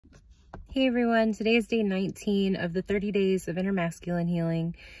Hey everyone, today is day 19 of the 30 days of inner masculine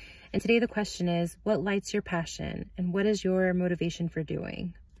healing. And today the question is, what lights your passion and what is your motivation for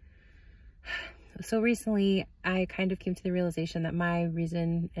doing? So recently I kind of came to the realization that my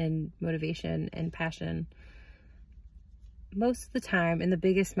reason and motivation and passion most of the time in the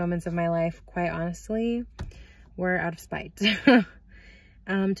biggest moments of my life, quite honestly, were out of spite,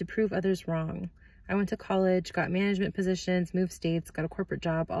 to prove others wrong. I went to college, got management positions, moved states, got a corporate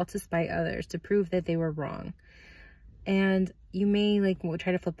job, all to spite others, to prove that they were wrong. And you may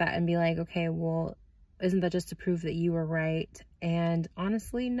try to flip that and be like, okay, well, isn't that just to prove that you were right? And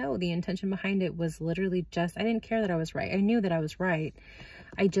honestly, no, the intention behind it was literally just, I didn't care that I was right. I knew that I was right.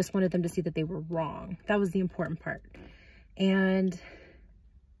 I just wanted them to see that they were wrong. That was the important part. And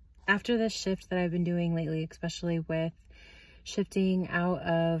after this shift that I've been doing lately, especially with shifting out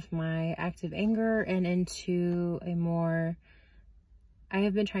of my active anger and into a more, I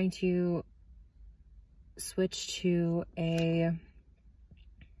have been trying to switch to a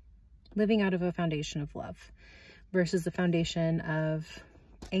living out of a foundation of love versus a foundation of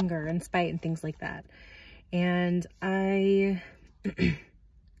anger and spite and things like that. And I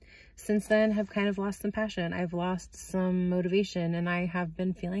since then have kind of lost some passion. I've lost some motivation, and I have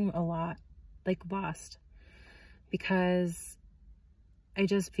been feeling a lot lost, because I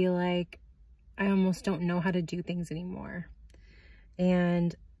just feel like I almost don't know how to do things anymore.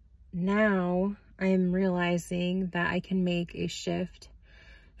 And now I'm realizing that I can make a shift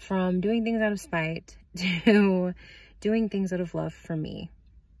from doing things out of spite to doing things out of love for me.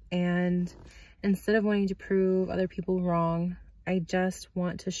 And instead of wanting to prove other people wrong, I just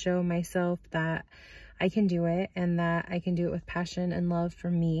want to show myself that I can do it, and that I can do it with passion and love for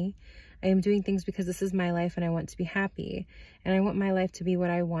me. I am doing things because this is my life and I want to be happy, and I want my life to be what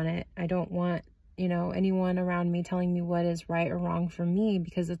I want it. I don't want, anyone around me telling me what is right or wrong for me,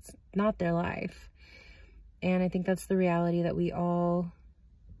 because it's not their life. And I think that's the reality that we all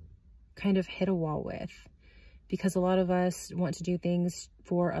kind of hit a wall with, because a lot of us want to do things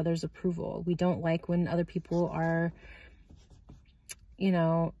for others' approval. We don't like when other people are,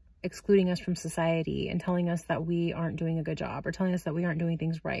 excluding us from society and telling us that we aren't doing a good job, or telling us that we aren't doing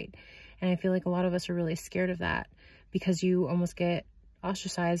things right. And I feel like a lot of us are really scared of that, because you almost get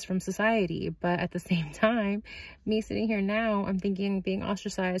ostracized from society. But at the same time, me sitting here now, I'm thinking being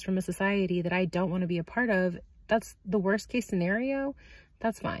ostracized from a society that I don't want to be a part of, that's the worst case scenario.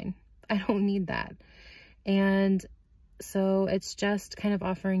 That's fine. I don't need that. And so it's just kind of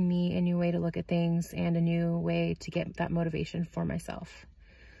offering me a new way to look at things and a new way to get that motivation for myself.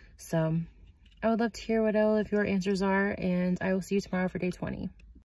 So I would love to hear what all of your answers are, and I will see you tomorrow for day 20.